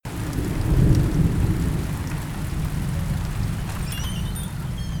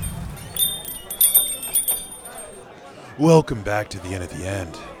Welcome back to the Inn at the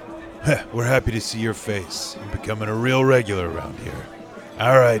End. We're happy to see your face. You're becoming a real regular around here.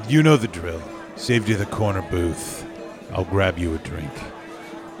 Alright, you know the drill. Saved you the corner booth. I'll grab you a drink.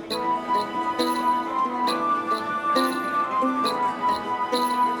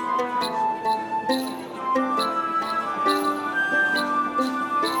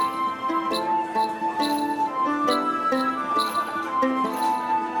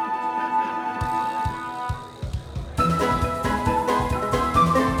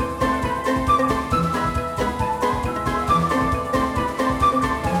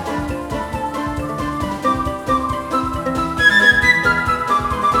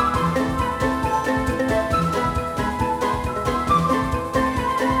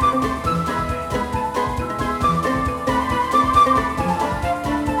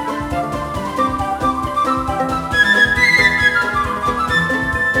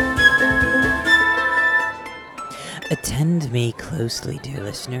 Attend me closely, dear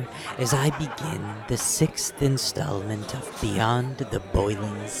listener, as I begin the 6th installment of Beyond the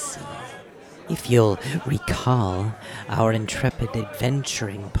Boiling Sea. If you'll recall, our intrepid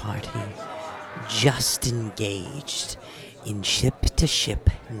adventuring party just engaged in ship-to-ship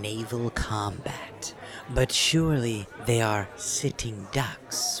naval combat. But surely they are sitting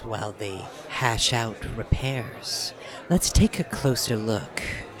ducks while they hash out repairs. Let's take a closer look,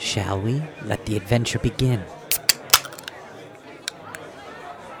 shall we? Let the adventure begin.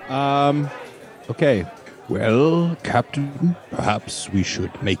 Okay. Well, Captain, perhaps we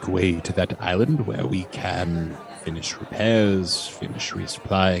should make way to that island where we can finish repairs, finish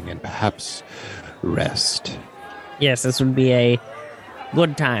resupplying, and perhaps rest. Yes, this would be a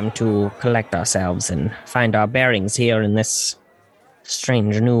good time to collect ourselves and find our bearings here in this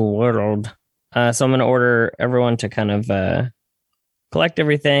strange new world. So I'm going to order everyone to kind of collect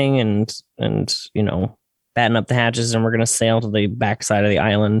everything and batten up the hatches, and we're going to sail to the backside of the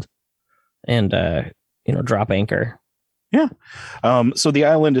island and drop anchor. Yeah. So the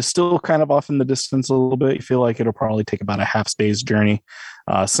island is still kind of off in the distance a little bit. You feel like it'll probably take about a half day's journey.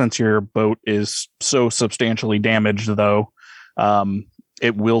 Since your boat is so substantially damaged, though,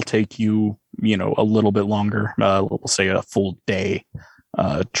 it will take you, a little bit longer. We'll say a full day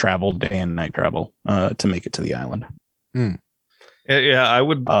travel, day and night travel to make it to the island. Yeah, I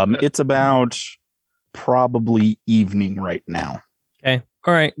would. It's about probably evening right now. Okay.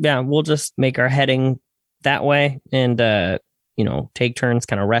 All right. Yeah, we'll just make our heading that way and, take turns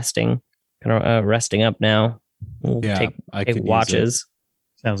kind of resting up now. We'll take watches.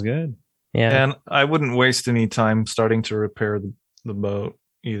 Sounds good. Yeah. And I wouldn't waste any time starting to repair the boat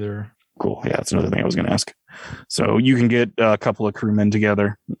either. Cool. Yeah, that's another thing I was going to ask. So you can get a couple of crewmen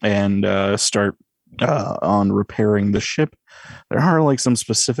together and start on repairing the ship. There are like some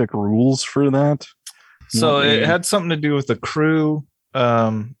specific rules for that. So it had something to do with the crew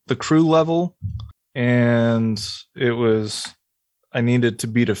level, and it was I needed to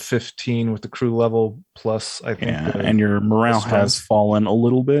beat a 15 with the crew level plus. I think, and your morale has fallen a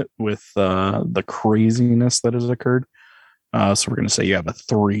little bit with the craziness that has occurred. So we're going to say you have a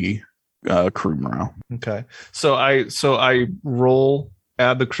 3 crew morale. Okay, so I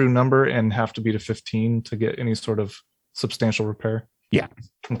add the crew number and have to beat a 15 to get any sort of substantial repair. Yeah.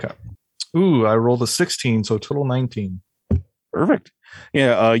 Okay. Ooh, I rolled a 16, so total 19. Perfect.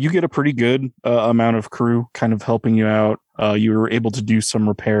 Yeah, you get a pretty good amount of crew kind of helping you out. You were able to do some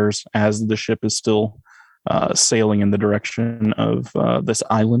repairs as the ship is still sailing in the direction of this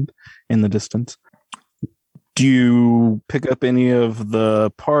island in the distance. Do you pick up any of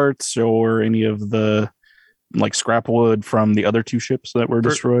the parts or any of the scrap wood from the other 2 ships that were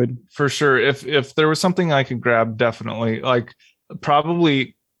destroyed? For sure. If there was something I could grab, definitely.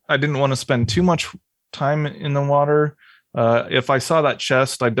 Probably I didn't want to spend too much time in the water. If I saw that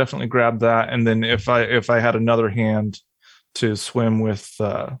chest, I'd definitely grab that. And then if I had another hand to swim with,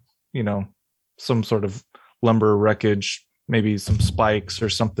 some sort of lumber wreckage, maybe some spikes or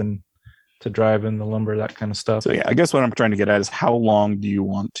something to drive in the lumber, that kind of stuff. So yeah, I guess what I'm trying to get at is how long do you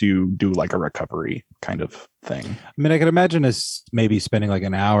want to do like a recovery kind of thing? I mean, I could imagine us maybe spending like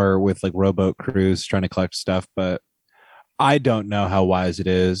an hour with like rowboat crews trying to collect stuff, but I don't know how wise it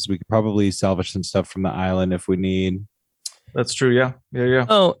is. We could probably salvage some stuff from the island if we need. That's true. Yeah.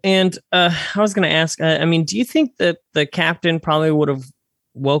 Oh, and I was going to ask, do you think that the captain probably would have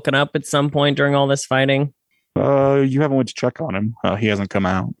woken up at some point during all this fighting? You haven't went to check on him. He hasn't come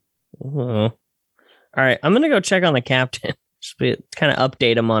out. All right. I'm going to go check on the captain. Just kind of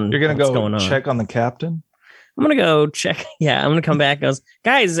update him on You're going to what's go going on. Check on the captain? I'm gonna go check. Yeah, I'm gonna come back. Goes,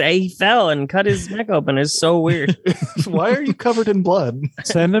 guys, he fell and cut his neck open. It's so weird. Why are you covered in blood?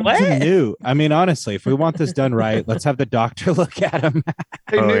 Send him to What? New. I mean, honestly, if we want this done right, let's have the doctor look at him.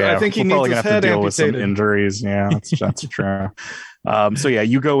 Hey, I think he we're needs probably his gonna have head to deal with some amputated. injuries. Yeah, that's true. So yeah,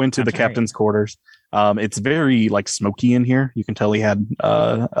 you go into the That's right. captain's quarters. It's very like smoky in here. You can tell he had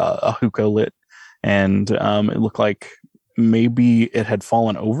a hookah lit, and it looked like maybe it had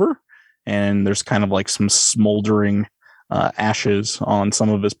fallen over, and there's kind of like some smoldering ashes on some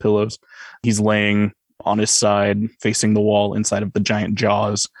of his pillows. He's laying on his side, facing the wall inside of the giant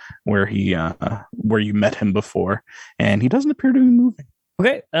jaws where you met him before, and he doesn't appear to be moving.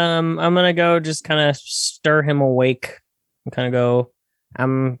 Okay. I'm gonna go just kind of stir him awake and kind of go,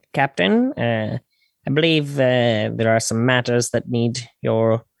 Captain, I believe there are some matters that need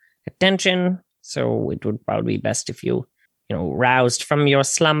your attention, so it would probably be best if you roused from your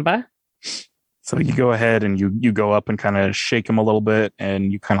slumber. So you go ahead and you go up and kind of shake him a little bit,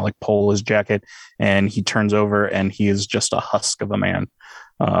 and you kind of like pull his jacket, and he turns over, and he is just a husk of a man.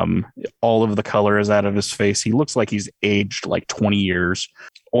 All of the color is out of his face. He looks like he's aged like 20 years,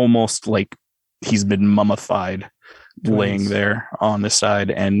 almost like he's been mummified, laying there on the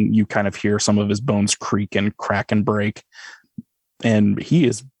side, and you kind of hear some of his bones creak and crack and break, and he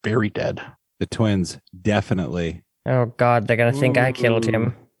is very dead. The twins, definitely. Oh God, they're gonna think I killed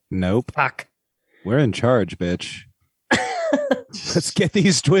him. Nope. Fuck. We're in charge, bitch. Let's get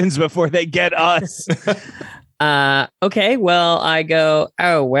these twins before they get us. Okay, well, I go,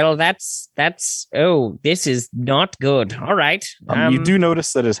 oh, well, this is not good. All right. You do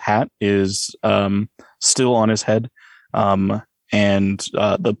notice that his hat is still on his head, and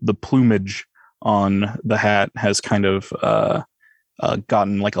the plumage on the hat has kind of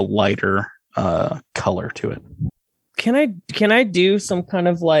gotten like a lighter color to it. Can I do some kind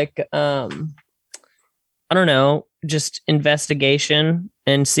of like I don't know, just investigation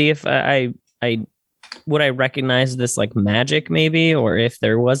and see if I would I recognize this like magic maybe, or if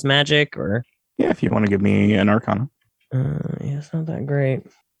there was magic, or Yeah, if you want to give me an Arcana. yeah, it's not that great.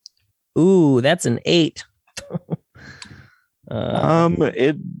 Ooh, that's an 8.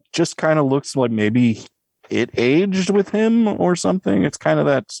 It just kind of looks like maybe it aged with him or something. It's kind of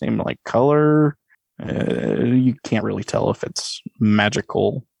that same like color. You can't really tell if it's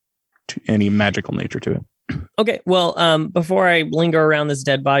magical, to any magical nature to it. Okay, well, before I linger around this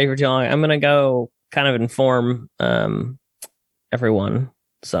dead body for too long, I'm gonna go kind of inform everyone.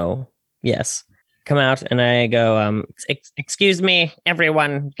 So yes, come out and I go, excuse me,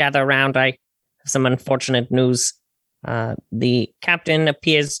 everyone, gather around. I have some unfortunate news. The captain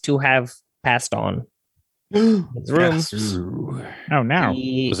appears to have passed on. His room. Oh no.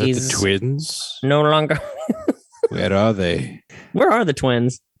 Was it the twins? No longer. Where are they? Where are the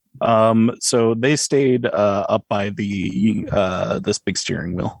twins? So they stayed up by the this big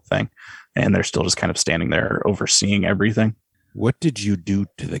steering wheel thing, and they're still just kind of standing there overseeing everything. What did you do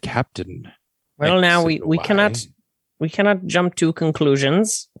to the captain? Well, now we Why? cannot jump to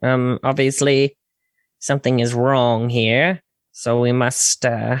conclusions. Obviously, something is wrong here, so we must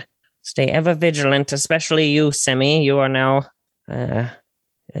stay ever vigilant. Especially you, Semi. You are now, and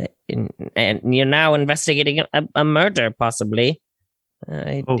you're now investigating a murder, possibly.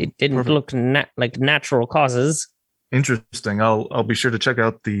 It didn't perfect. look like natural causes. Interesting. I'll be sure to check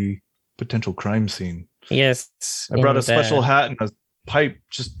out the potential crime scene. Yes, I brought a and, special hat and a pipe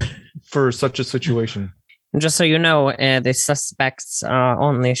just for such a situation. just so you know, the suspects are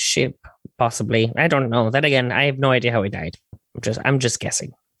on this ship. Possibly, I don't know. That again, I have no idea how he died. I'm just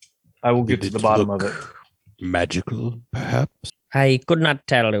guessing. I will get Did to the it bottom of look it. Magical, perhaps? I could not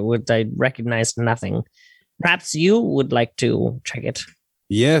tell. I recognized nothing. Perhaps you would like to check it.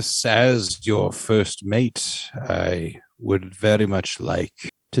 Yes, as your first mate, I would very much like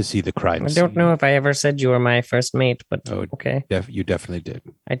to see the crime I scene. don't know if I ever said you were my first mate, but Oh, okay, you definitely did.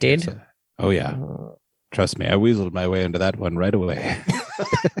 I did. Yes, oh, yeah. Trust me, I weaseled my way into that one right away.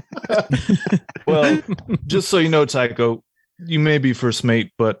 Well, just so you know, Tycho, you may be first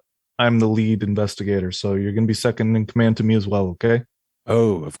mate, but I'm the lead investigator, so you're going to be second in command to me as well, okay?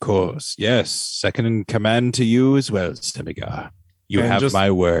 Oh, of course. Yes. Second in command to you as well, Stemigar. You And have just- my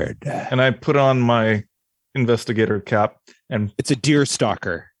word. And I put on my investigator cap and It's a deer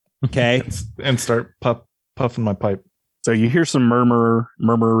stalker. Okay. start puffing my pipe. So you hear some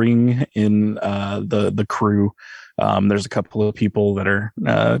murmuring in the crew. There's a couple of people that are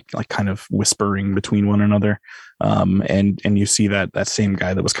like kind of whispering between one another, and you see that same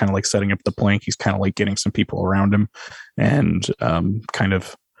guy that was kind of like setting up the plank. He's kind of like getting some people around him, and kind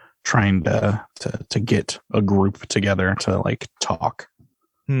of trying to get a group together to like talk.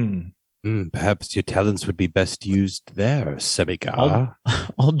 Perhaps your talents would be best used there, Semigar.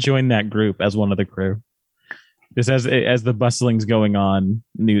 I'll join that group as one of the crew. Just as the bustling's going on,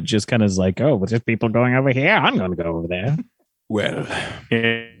 Newt just kind of is like, "Oh, there's people going over here. I'm going to go over there." Well,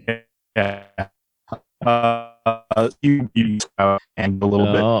 Yeah. You and a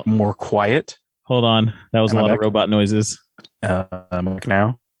little bit more quiet. Hold on, that was Am a I lot of back? robot noises.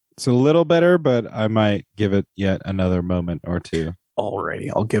 Now. it's a little better, but I might give it yet another moment or two. Alrighty,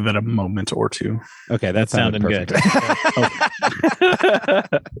 I'll give it a moment or two. Okay, that sounded Sounding perfect.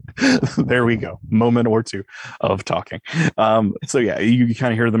 There we go. Moment or two of talking. So yeah, you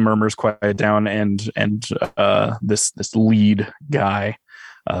kind of hear the murmurs quiet down, and this lead guy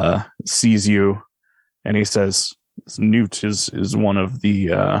sees you, and he says, "Newt is one of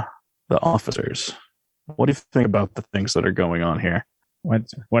the officers. What do you think about the things that are going on here?"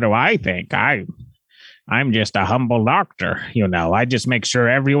 What do I think? I'm just a humble doctor, you know. I just make sure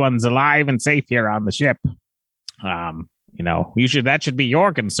everyone's alive and safe here on the ship. You know, that should be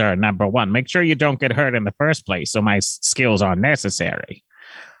your concern, number one. Make sure you don't get hurt in the first place, so my skills are necessary.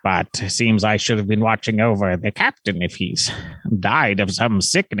 But it seems I should have been watching over the captain if he's died of some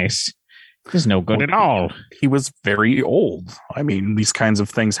sickness. He's no good at all. He was very old. I mean, these kinds of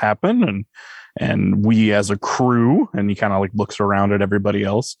things happen, and we as a crew, and he kind of like looks around at everybody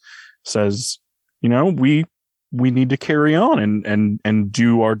else, says, you know, we need to carry on and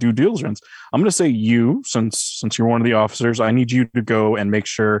do our due diligence. I'm going to say you, since you're one of the officers, I need you to go and make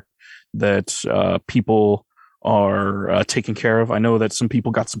sure that people are taken care of. I know that some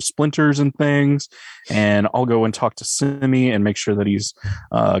people got some splinters and things, and I'll go and talk to Simi and make sure that he's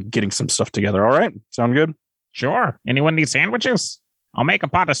getting some stuff together. All right, sound good? Sure. Anyone need sandwiches? I'll make a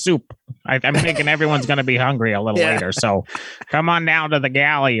pot of soup. I'm thinking everyone's going to be hungry a little later, so come on down to the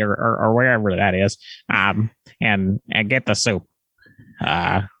galley or wherever that is, and get the soup.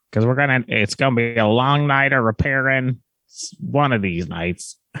 Because it's gonna be a long night of repairing one of these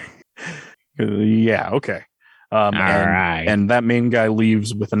nights. Yeah, okay. All right. And that main guy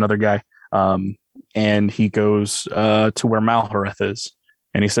leaves with another guy, and he goes to where Malhareth is,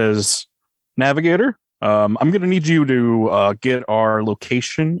 and he says, "Navigator, I'm going to need you to get our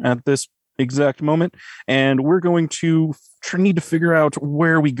location at this exact moment, and we're going to need to figure out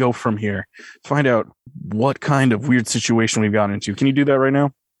where we go from here. Find out what kind of weird situation we've gotten into. Can you do that right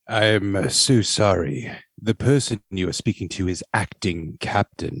now?" I'm so sorry. The person you are speaking to is acting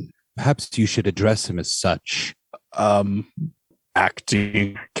captain. Perhaps you should address him as such.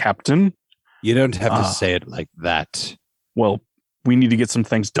 Acting captain? You don't have to say it like that. Well, we need to get some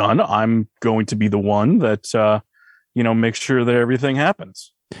things done. I'm going to be the one that, makes sure that everything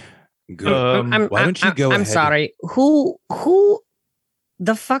happens. Good. Why don't you go I'm ahead? sorry. Who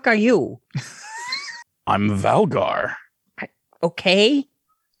the fuck are you? I'm Valgar. Okay.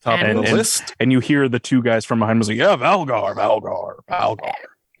 Top of And- the list. And you hear the two guys from behind me say, "Yeah, Valgar."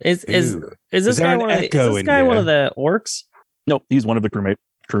 Is Ooh. this there guy an one of the, echo is this in guy one here? of the orcs? Nope, he's one of the crewmate.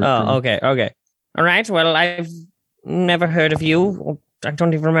 Oh, okay. All right. Well, I've never heard of you. I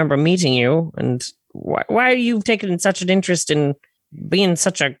don't even remember meeting you. And why are you taking such an interest in being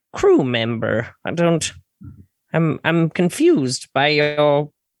such a crew member? I'm confused by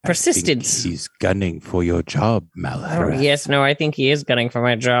your persistence. He's gunning for your job, Oh, Malhareth. yes, no, I think he is gunning for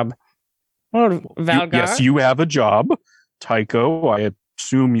my job. Oh, Valgar. Yes, you have a job. Tycho, I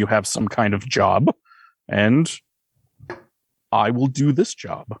assume you have some kind of job. And I will do this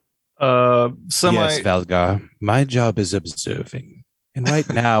job. Yes, Valgar. My job is observing. And right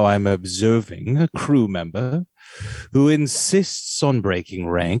now I'm observing a crew member who insists on breaking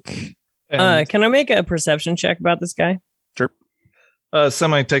rank. And, Can I make a perception check about this guy?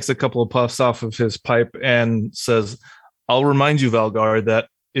 Semi takes a couple of puffs off of his pipe and says, "I'll remind you, Valgar, that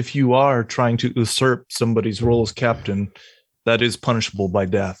if you are trying to usurp somebody's role as captain, that is punishable by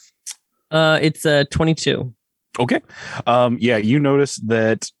death." It's 22. Okay. Yeah, you notice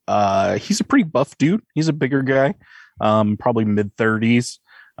that he's a pretty buff dude. He's a bigger guy, probably mid-30s,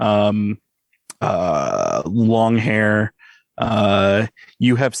 long hair.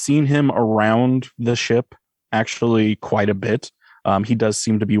 You have seen him around the ship actually quite a bit. He does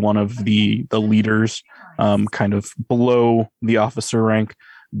seem to be one of the leaders, kind of below the officer rank,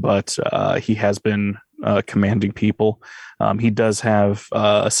 but he has been commanding people. He does have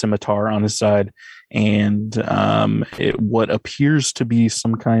a scimitar on his side, and what appears to be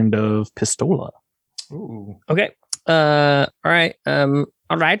some kind of pistola. Ooh. Okay. All right. All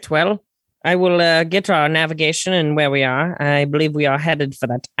right. Well, I will get to our navigation and where we are. I believe we are headed for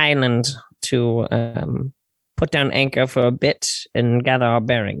that island to put down anchor for a bit and gather our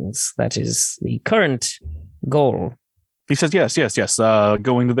bearings. That is the current goal. He says, yes.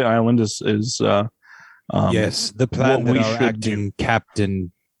 Going to the island is Yes, the plan what that we our should do. acting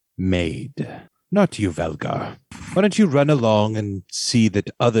captain made. Not you, Valgar. Why don't you run along and see that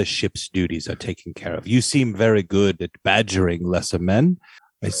other ships' duties are taken care of? You seem very good at badgering lesser men.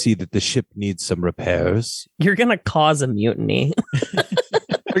 I see that the ship needs some repairs. You're gonna cause a mutiny.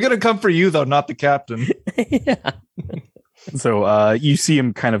 They're gonna come for you though, not the captain. Yeah. So you see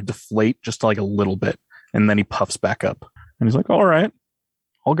him kind of deflate just like a little bit, and then he puffs back up. And he's like, all right,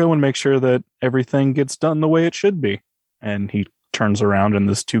 I'll go and make sure that everything gets done the way it should be. And he turns around, and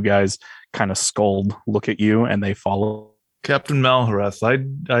these two guys kind of scold, look at you, and they follow. Captain Malhareth,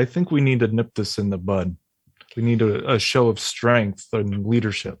 I think we need to nip this in the bud. We need a show of strength and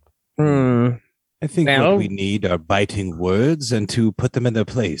leadership. Hmm. I think Well- what we need are biting words and to put them in their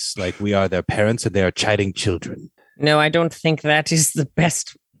place, like we are their parents and they are chiding children. No, I don't think that is the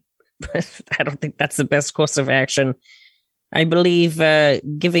best. I don't think that's the best course of action. I believe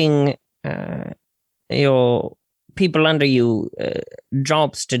giving your people under you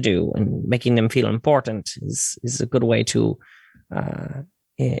jobs to do and making them feel important is a good way to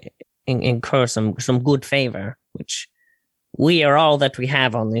incur some good favor, which we are all that we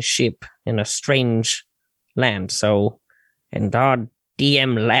have on this ship in a strange land. So, and our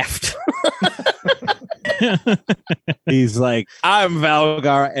DM left. He's like, I'm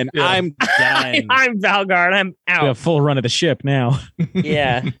Valgar and Yeah. I'm done. I'm Valgar and I'm We out. have full run of the ship now.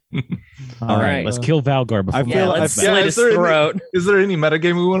 Yeah. All right, right. let's kill Valgar before I we feel Yeah, like- let's Yeah, slit is his there any- throat. Is there any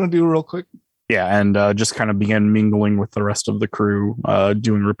metagame we want to do real quick? Yeah, and just kind of begin mingling with the rest of the crew,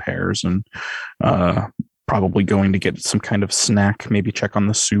 doing repairs and probably going to get some kind of snack, maybe check on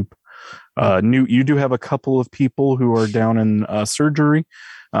the soup. Newt, you do have a couple of people who are down in surgery.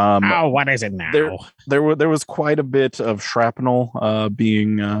 Oh, what is it now? There was quite a bit of shrapnel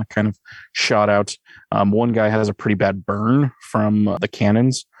being kind of shot out. One guy has a pretty bad burn from the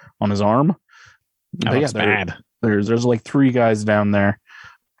cannons on his arm. That looks bad. There's like 3 guys down there.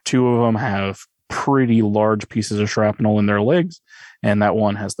 2 of them have pretty large pieces of shrapnel in their legs, and that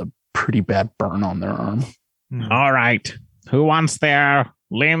one has the pretty bad burn on their arm. All right. Who wants their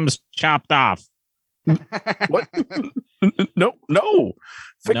limbs chopped off? What? No.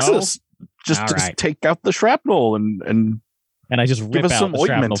 Fix No? this. Just All right. take out the shrapnel and And I just Give rip us out some the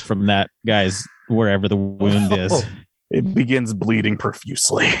shrapnel ointment. from that guy's wherever the wound is. it begins bleeding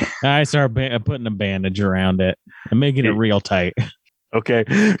profusely. I start putting a bandage around it and making it real tight. Okay,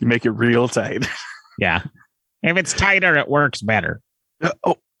 you make it real tight. Yeah. If it's tighter, it works better.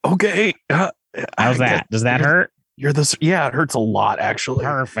 Okay. How's that? Does that hurt? You're this. Yeah, it hurts a lot actually.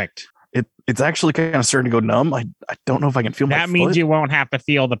 Perfect. It's actually kind of starting to go numb. I don't know if I can feel my That means foot. you won't have to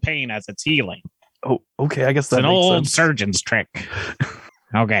feel the pain as it's healing. Oh, okay. I guess It's that an makes old sense. surgeon's trick.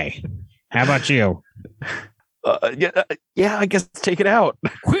 Okay. How about you? Yeah. I guess take it out.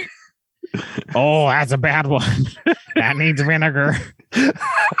 Oh, that's a bad one. That needs vinegar.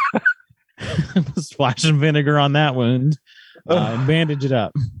 Splash some vinegar on that wound and bandage it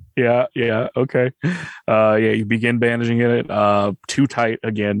up. Yeah. Okay. You begin bandaging it. Too tight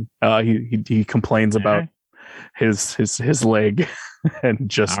again. He complains about his leg and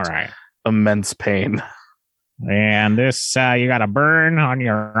just All right. immense pain. And this, you got a burn on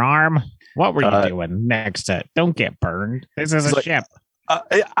your arm. What were you Uh, doing next to it? Don't get burned. This is it's a like- ship.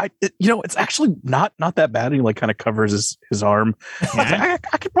 It's actually not that bad. He like kind of covers his arm. Yeah.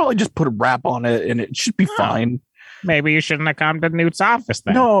 I could probably just put a wrap on it and it should be fine. Maybe you shouldn't have come to Newt's office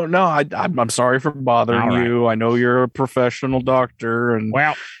then. No, I'm sorry for bothering All right. you. I know you're a professional doctor, and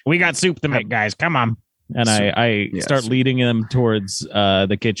Well, we got soup to make, guys. Come on. And I Yeah, start soup. leading them towards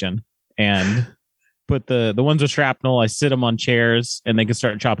the kitchen and put the ones with shrapnel. I sit them on chairs and they can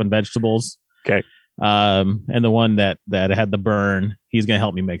start chopping vegetables. Okay. And the one that had the burn, he's gonna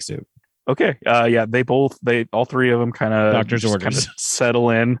help me make soup. okay, they all 3 of them kind of Doctor's orders. settle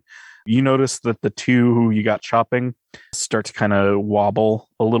in. You notice that the 2 who you got chopping start to kind of wobble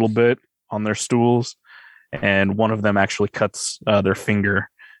a little bit on their stools, and one of them actually cuts their finger,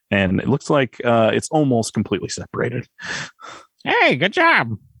 and it looks like it's almost completely separated. Hey, good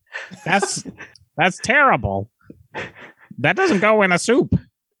job. That's terrible. That doesn't go in a soup.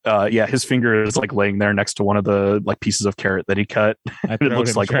 His finger is like laying there next to one of the like pieces of carrot that he cut. I It throw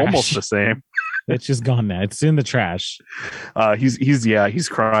looks in the like trash. almost the same. It's just gone now. It's in the trash. He's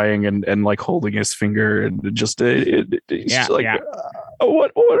crying and like holding his finger and he's Yeah, like, yeah.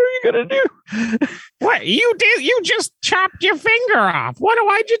 What are you gonna do? What you did? You just chopped your finger off.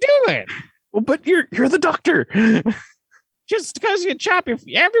 Why'd you do it? Well, but you're the doctor. Just because you chop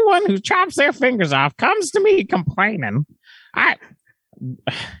everyone who chops their fingers off comes to me complaining. I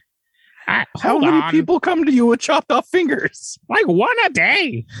How Hold many on. people come to you with chopped off fingers? Like one a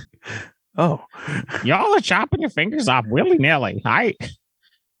day. Oh, Y'all are chopping your fingers off willy nilly. I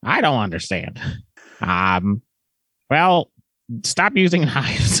don't understand. Well, stop using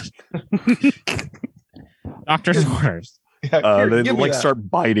knives. Doctor's orders. Yeah, here, they give me like that. start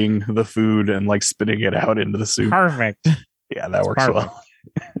biting the food and like spitting it out into the soup. Perfect. Yeah, that works Perfect. well.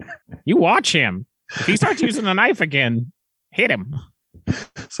 You watch him. If he starts using a knife again, hit him.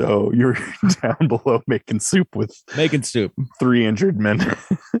 So you're down below making soup with Making soup. 3 injured men.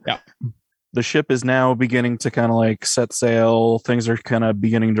 Yeah. The ship is now beginning to kind of like set sail. Things are kind of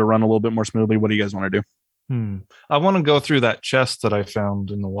beginning to run a little bit more smoothly. What do you guys want to do? I want to go through that chest that I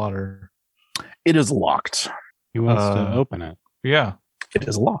found in the water. It is locked. He wants to Uh, open it. Yeah. It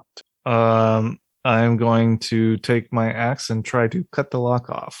is locked. I'm going to take my axe and try to cut the lock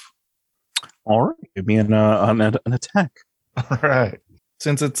off. All right. Give me an attack. All right.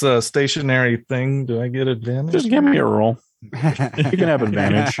 Since it's a stationary thing, do I get advantage? Just give me a roll. You can have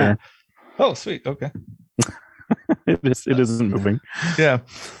advantage, sure. Oh, sweet. Okay. It isn't moving. Yeah.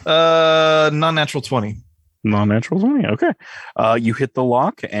 Non-natural 20. Non-natural 20. Okay. You hit the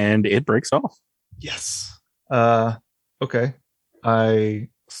lock and it breaks off. Yes. Okay. I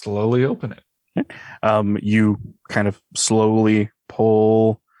slowly open it. You kind of slowly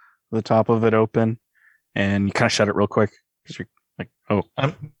pull the top of it open and you kind of shut it real quick because you're like, oh,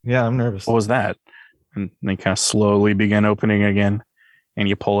 I'm nervous. what was that? And they kind of slowly begin opening again and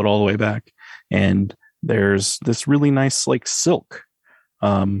you pull it all the way back. And there's this really nice like silk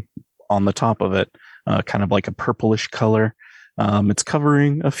on the top of it, kind of like a purplish color. It's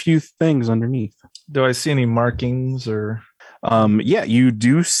covering a few things underneath. Do I see any markings or? Yeah, you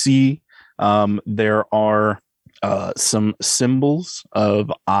do see there are some symbols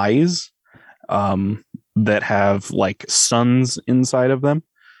of eyes that have like suns inside of them,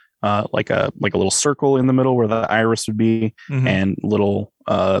 like a little circle in the middle where the iris would be, Mhm. and little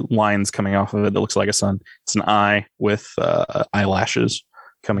lines coming off of it that looks like a sun. It's an eye with eyelashes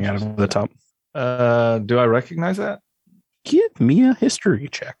coming out of the top. Do I recognize that? Give me a history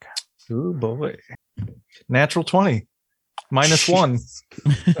check. Oh boy. Natural 20. -1.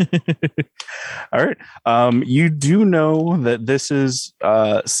 All right. You do know that this is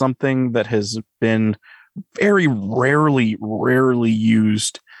something that has been very rarely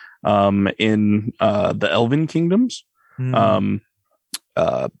used in the Elven kingdoms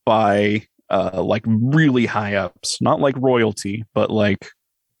by like really high ups, not like royalty, but like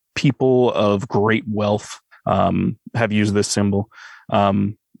people of great wealth have used this symbol.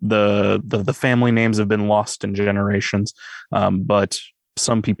 The family names have been lost in generations, but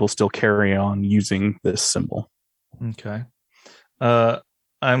some people still carry on using this symbol. Okay.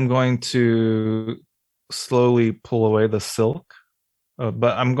 I'm going to slowly pull away the silk,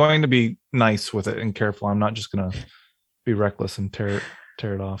 but I'm going to be nice with it and careful. I'm not just going to be reckless and tear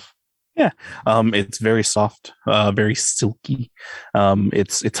it off. It's very soft, very silky.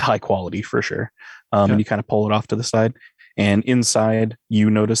 It's high quality for sure. Okay. You kind of pull it off to the side, and inside you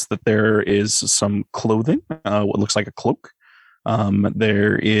notice that there is some clothing, what looks like a cloak.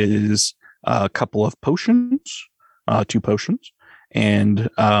 There is a couple of potions, 2 potions, and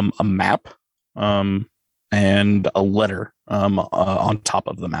a map, and a letter on top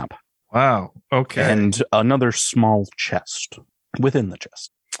of the map, Wow. Okay. and another small chest within the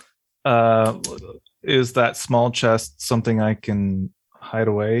chest. Is that small chest something I can hide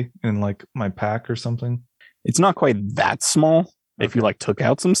away in like my pack or something? It's not quite that small. If you like took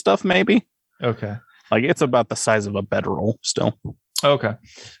out some stuff, maybe Okay. like it's about the size of a bedroll still. Okay.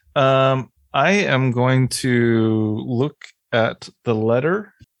 I am going to look at the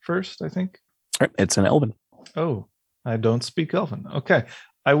letter first, I think. All right, it's an Elven. Oh, I don't speak Elven. Okay.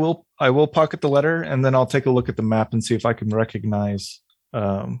 I will pocket the letter and then I'll take a look at the map and see if I can recognize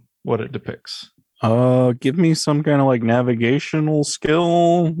what it depicts. Give me some kind of like navigational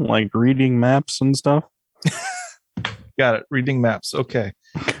skill, like reading maps and stuff. Got it. Reading maps. Okay.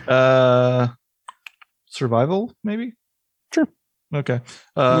 Survival, maybe? Sure. Okay.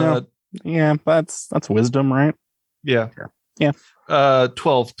 Yeah, that's wisdom, right? Yeah. Sure. Yeah.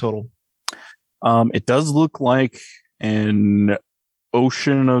 12 total. It does look like an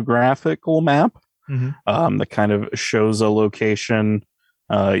oceanographical map Mhm. that kind of shows a location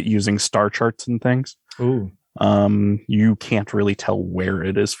using star charts and things. Ooh. You can't really tell where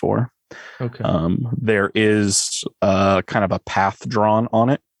it is for. Okay. There is kind of a path drawn on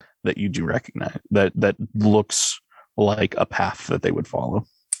it that you do recognize that looks like a path that they would follow.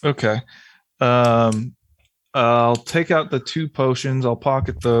 Okay. I'll take out the 2 potions. I'll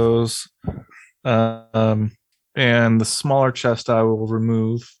pocket those. And the smaller chest I will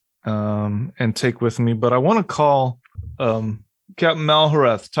remove. and take with me. But I want to call Captain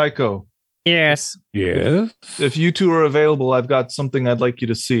Malhareth, Tycho. Yes. Yes. If you two are available, I've got something I'd like you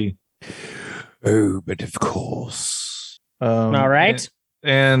to see. Oh, but of course. All right.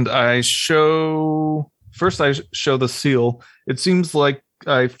 And I show the seal. It seems like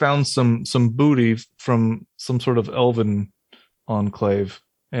I found some booty from some sort of elven enclave,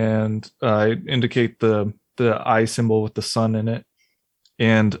 and I indicate the eye symbol with the sun in it.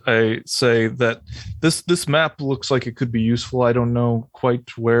 And I say that this map looks like it could be useful. I don't know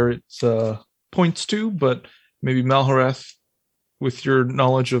quite where it points to, but maybe Malhareth, with your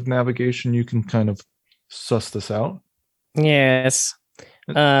knowledge of navigation, you can kind of suss this out. Yes.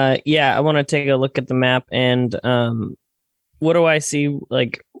 Yeah, I want to take a look at the map, and what do I see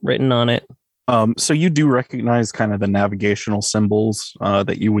like written on it? So you do recognize kind of the navigational symbols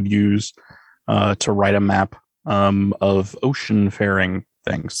that you would use to write a map of ocean-faring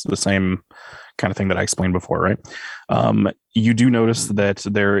things, the same kind of thing that I explained before, right? You do notice that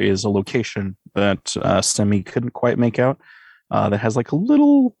there is a location that Semi couldn't quite make out that has like a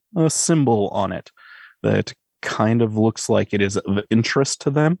little symbol on it that kind of looks like it is of interest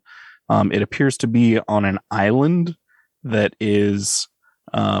to them. It appears to be on an island that is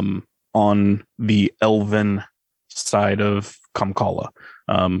on the elven side of Kamkala,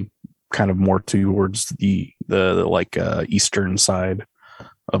 kind of more towards the like eastern side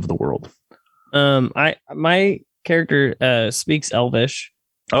of the world. My character speaks Elvish.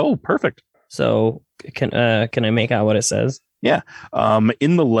 Oh, perfect. So can I make out what it says? Yeah.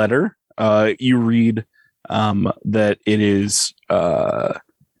 In the letter, you read that it is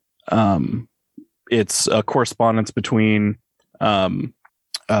it's a correspondence between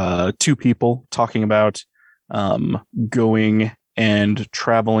two people talking about going and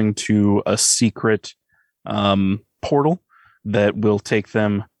traveling to a secret portal that will take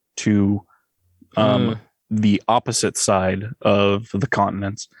them to the opposite side of the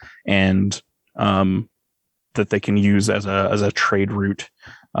continents, and that they can use as a trade route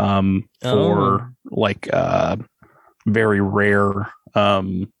for like very rare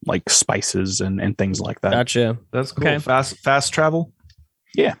like spices and things like that. Gotcha. That's cool. Okay. Fast travel.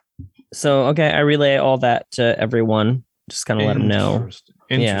 Yeah. So I relay all that to everyone. Just kind of let them know.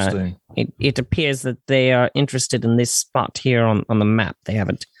 Interesting. It appears that they are interested in this spot here on the map. They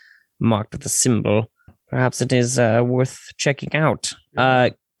haven't marked with a symbol. Perhaps it is worth checking out.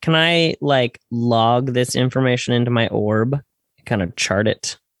 Can I like log this information into my orb? Kind of chart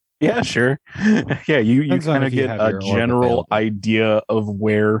it. Yeah, sure. Yeah, you Depends on kind of if you get have a your orb general available. idea of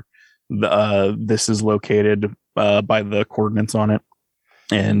where this is located by the coordinates on it,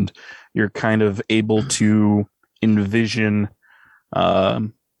 and you're kind of able to envision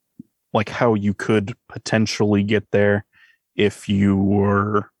like how you could potentially get there if you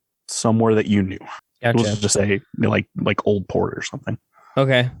were somewhere that you knew. Let's Gotcha. just say like Old Port or something.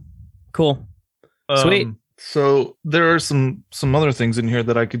 Okay. Cool. Sweet. So there are some other things in here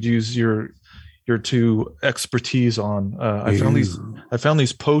that I could use your two expertise on. I found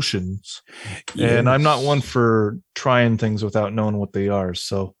these potions, and I'm not one for trying things without knowing what they are.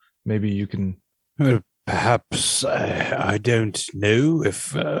 So maybe you can. Well, perhaps I don't know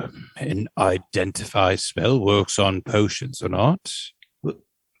if an identify spell works on potions or not.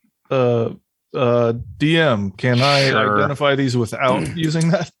 DM, can I Sure. identify these without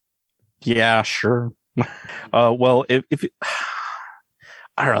using that? Yeah, sure. Well, if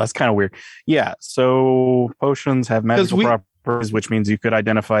I don't know, that's kind of weird. Yeah, so potions have magical properties, which means you could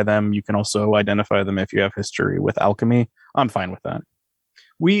identify them. You can also identify them if you have history with alchemy. I'm fine with that.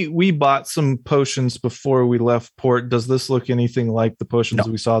 We bought some potions before we left port. Does this look anything like the potions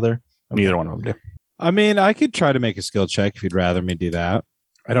No. we saw there? Neither one of them do. I mean, I could try to make a skill check if you'd rather me do that.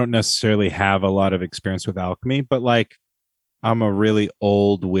 I don't necessarily have a lot of experience with alchemy, but like I'm a really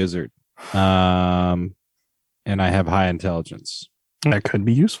old wizard. And I have high intelligence. That could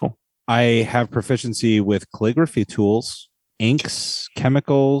be useful. I have proficiency with calligraphy tools, inks,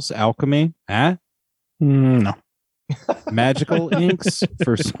 chemicals, alchemy. No. Magical inks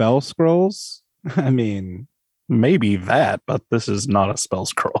for spell scrolls. I mean, Maybe that, but this is not a spell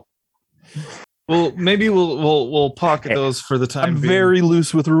scroll. Well, maybe we'll pocket those for the time I'm being. very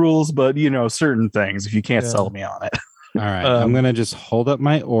loose with rules, but certain things, if you can't sell me on it. all right. I'm gonna just hold up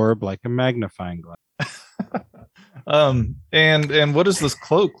my orb like a magnifying glass. And what does this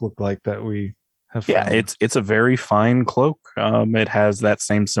cloak look like that we have Yeah, found? it's a very fine cloak. It has that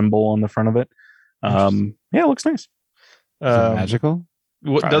same symbol on the front of it. Yeah, it looks nice. Is it magical?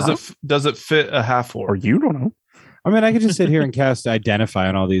 What I does it fit a half Or orc? you don't know. I mean, I could just sit here and cast Identify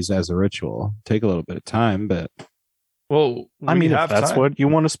on all these as a ritual. Take a little bit of time, but Well, I mean, we if have that's time. what you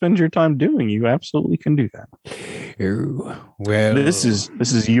want to spend your time doing, you absolutely can do that. Oh, well, This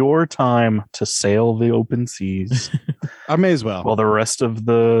is your time to sail the open seas I may as well. while the rest of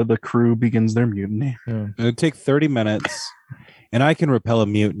the crew begins their mutiny. It'll take 30 minutes, and I can repel a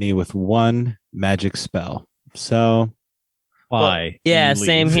mutiny with one magic spell. So, Why? Yeah, You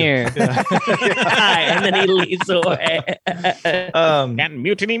same leave. here. And then he leads away. Can't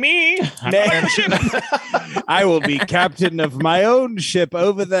mutiny me. I will be captain of my own ship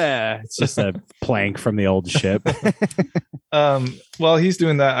over there. It's just a plank from the old ship. While he's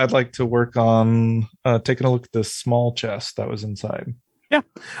doing that, I'd like to work on taking a look at this small chest that was inside.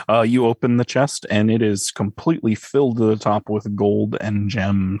 You open the chest, and it is completely filled to the top with gold and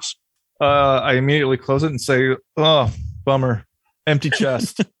gems. I immediately close it and say, "Oh, bummer, empty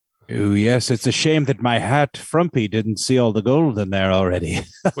chest." Oh, yes, it's a shame that my hat, Frumpy, didn't see all the gold in there already.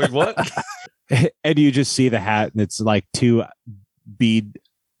 Wait, what? And you just see the hat, and it's like two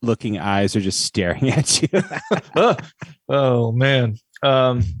bead-looking eyes are just staring at you. Oh man.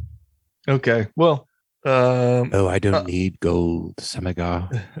 Okay. Well. Oh, I don't need gold, Samagar.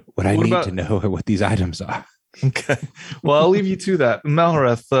 What I What need about- to know are what these items are. Okay. Well, I'll leave you to that.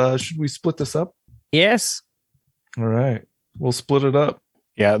 Malhareth, should we split this up? Yes. All right. We'll split it up.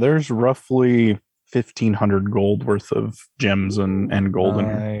 Yeah, there's roughly 1,500 gold worth of gems and gold in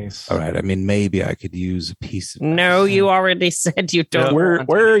here. Nice. All right, I mean, maybe I could use a piece of No, you already said you don't. Where want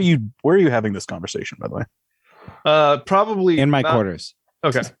where are you having this conversation, by the way? Probably in my not- quarters.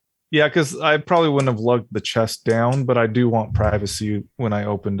 Okay. Yeah, because I probably wouldn't have lugged the chest down, but I do want privacy when I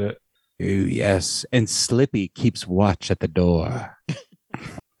opened it. Oh, yes. And Slippy keeps watch at the door.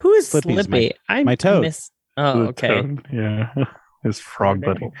 Who is Slippy's Slippy? I my toad. Oh, The okay. toad, yeah. His frog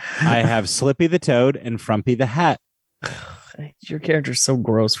buddy. I have Slippy the toad and Frumpy the hat. Your character's so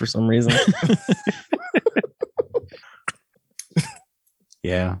gross for some reason.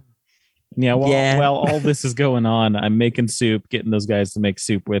 Yeah. Yeah, Yeah. while all this is going on, I'm making soup, getting those guys to make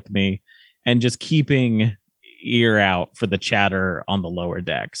soup with me, and just keeping ear out for the chatter on the lower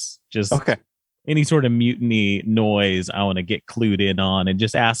decks. Just Okay. any sort of mutiny noise I want to get clued in on and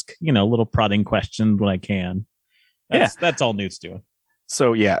just ask, little prodding questions when I can. That's all Newt's doing.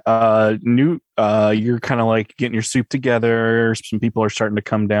 So yeah, Newt, you're kind of like getting your soup together. Some people are starting to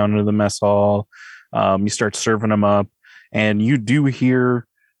come down into the mess hall. You start serving them up, and you do hear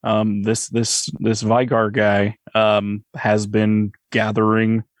this Vigar guy has been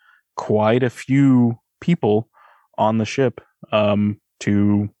gathering quite a few people on the ship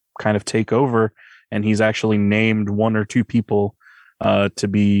to kind of take over, and he's actually named one or two people to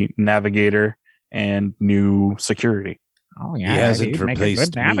be navigator and new security. Oh He yeah, hasn't he'd make a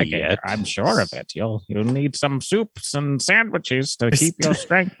replaced good me navigator. yet. I'm sure of it. You'll need some soups and sandwiches to keep your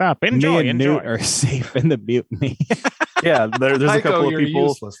strength up. Enjoy, Me and enjoy. Newt are safe in the mutiny. Yeah, there's a Tycho, couple of you're people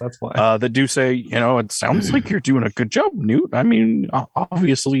useless. That's why. that do say, it sounds like you're doing a good job, Newt. I mean,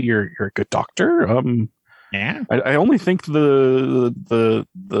 obviously you're a good doctor. Yeah. I only think the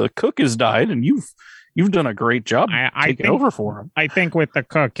cook has died, and you've done a great job I taking think over for him. I think with the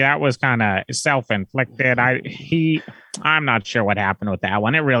cook, that was kind of self-inflicted. I'm not sure what happened with that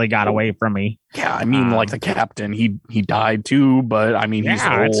one. It really got away from me. Yeah, I mean, like the captain, he died too, but I mean, he's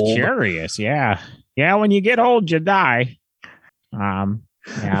Yeah, it's old. curious. Yeah. When you get old, you die. Yeah.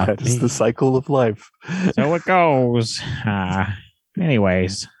 That's the cycle of life. So it goes.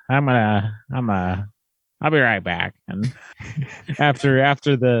 Anyways, I'll be right back. And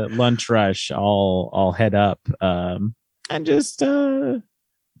after the lunch rush, I'll head up and just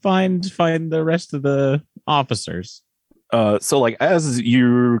find the rest of the officers. So like as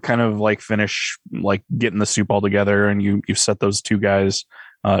you kind of like finish like getting the soup all together, and you set those two guys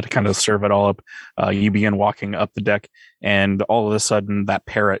to kind of serve it all up, you begin walking up the deck, and all of a sudden that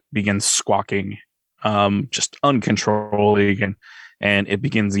parrot begins squawking just uncontrollably, and it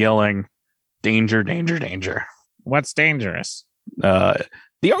begins yelling, "Danger, danger, danger." What's dangerous? The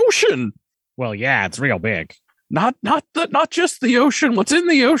ocean. Well, yeah, it's real big. Not just the ocean. What's in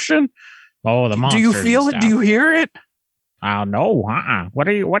the ocean? Oh, the Do monsters. you feel and it? Do you stuff. hear it? Oh no. What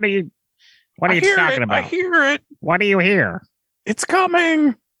are you I hear talking it. about? I hear it. What do you hear? It's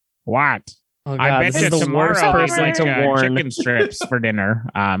coming. What? Oh, I God, bet this you is the worst tomorrow we person make to warn. chicken strips for dinner.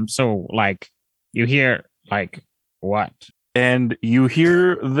 So like you hear like what? And you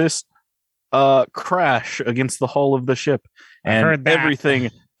hear this crash against the hull of the ship, I heard and that. everything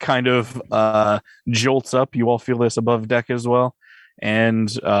kind of jolts up. You all feel this above deck as well,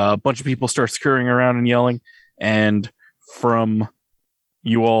 and a bunch of people start scurrying around and yelling, and from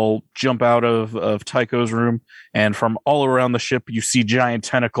you all jump out of Tycho's room, and from all around the ship you see giant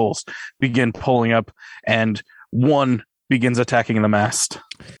tentacles begin pulling up, and one begins attacking the mast.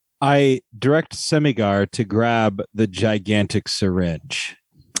 I direct Semigar to grab the gigantic syringe.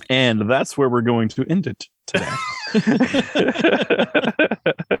 And that's where we're going to end it today.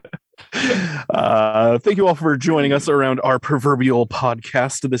 Thank you all for joining us around our proverbial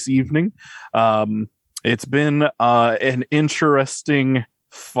podcast this evening. It's been an interesting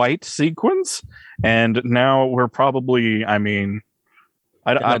fight sequence, and now we're probably, I don't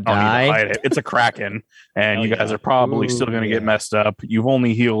need to hide it. It's a Kraken, and you guys are probably still going to get messed up. You've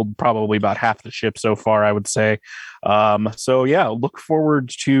only healed probably about half the ship so far, I would say. So yeah, look forward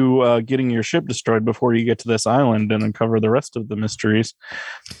to getting your ship destroyed before you get to this island and uncover the rest of the mysteries.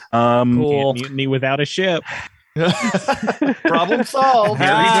 Cool. Can't mutiny without a ship. Problem solved.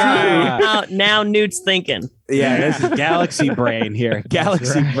 Now Newt's thinking. Yeah, this is Galaxy Brain here.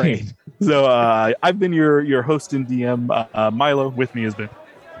 Galaxy Brain. So I've been your host and DM, Milo. With me has been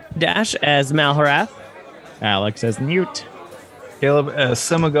Dash as Malharath. Alex as Newt. Caleb as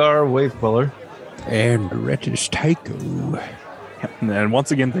Semigar Wave Queller. And Retish Tycho. And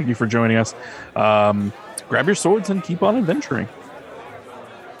once again, thank you for joining us. Grab your swords and keep on adventuring.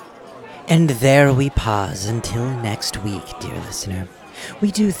 And there we pause until next week, dear listener. We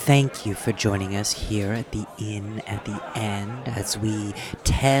do thank you for joining us here at the Inn at the End as we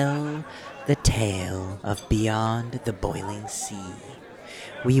tell the tale of Beyond the Boiling Sea.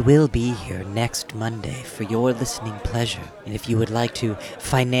 We will be here next Monday for your listening pleasure, and if you would like to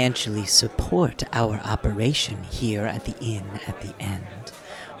financially support our operation here at the Inn at the End,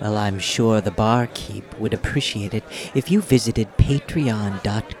 well, I'm sure the barkeep would appreciate it if you visited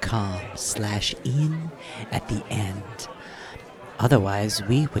patreon.com/inn at the end. Otherwise,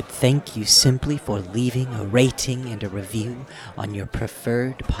 we would thank you simply for leaving a rating and a review on your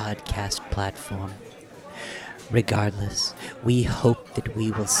preferred podcast platform. Regardless, we hope that we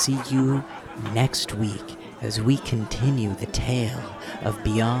will see you next week as we continue the tale of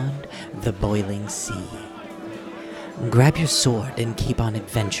Beyond the Boiling Sea. Grab your sword and keep on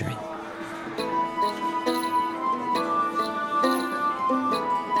adventuring.